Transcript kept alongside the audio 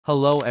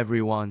Hello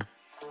everyone.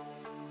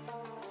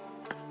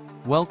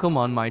 Welcome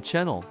on my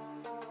channel.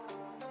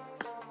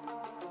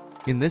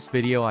 In this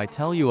video I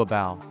tell you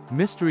about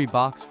mystery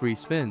box free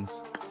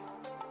spins.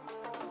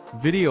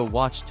 Video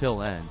watch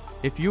till end.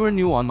 If you are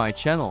new on my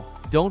channel,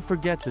 don't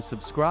forget to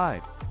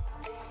subscribe.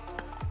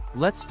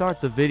 Let's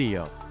start the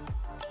video.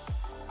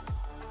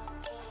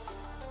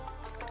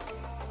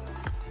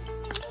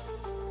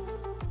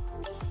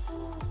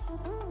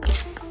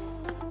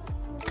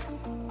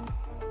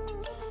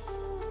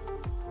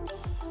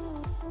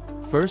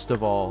 First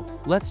of all,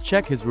 let's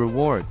check his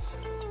rewards.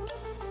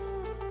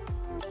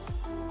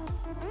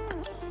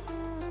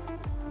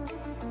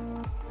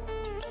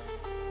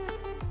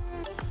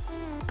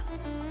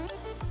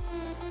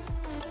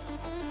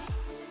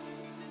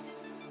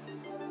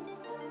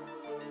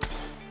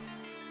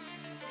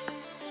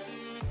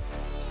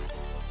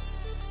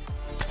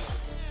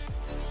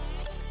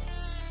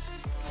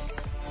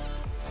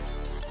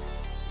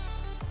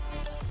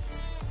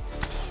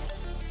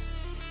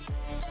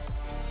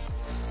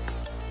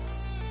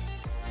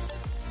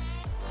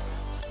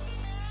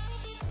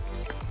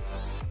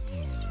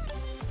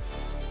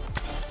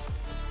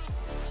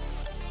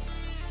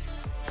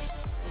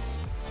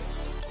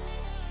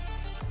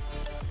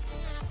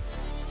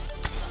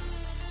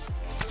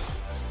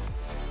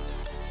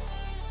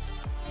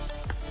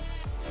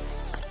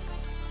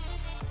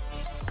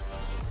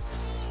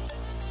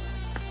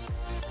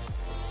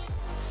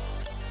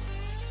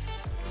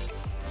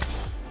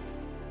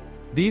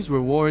 These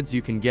rewards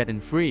you can get in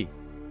free.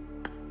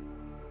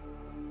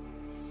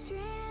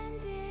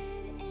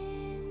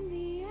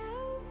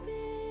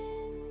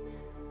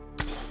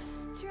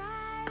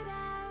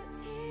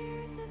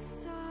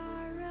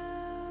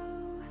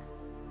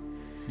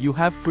 You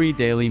have free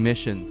daily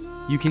missions.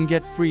 You can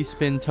get free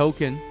spin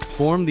token,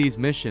 form these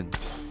missions,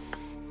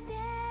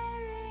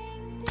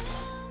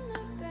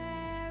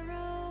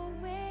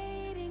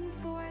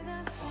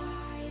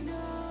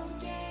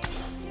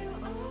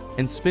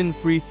 and spin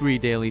free 3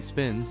 daily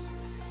spins.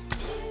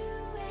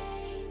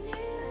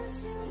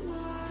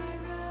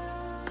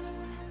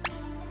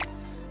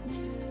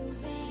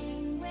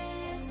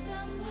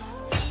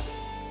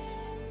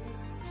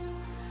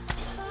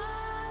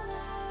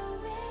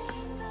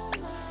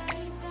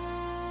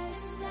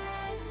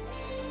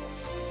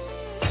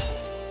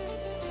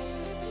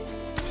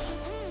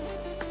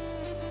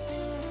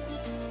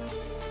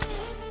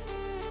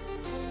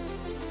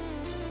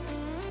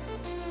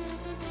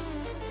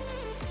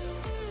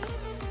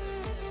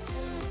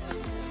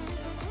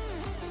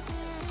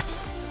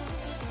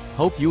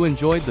 Hope you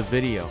enjoyed the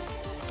video.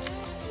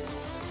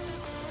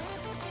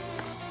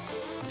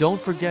 Don't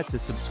forget to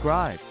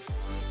subscribe.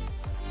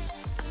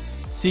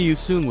 See you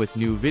soon with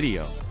new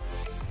video.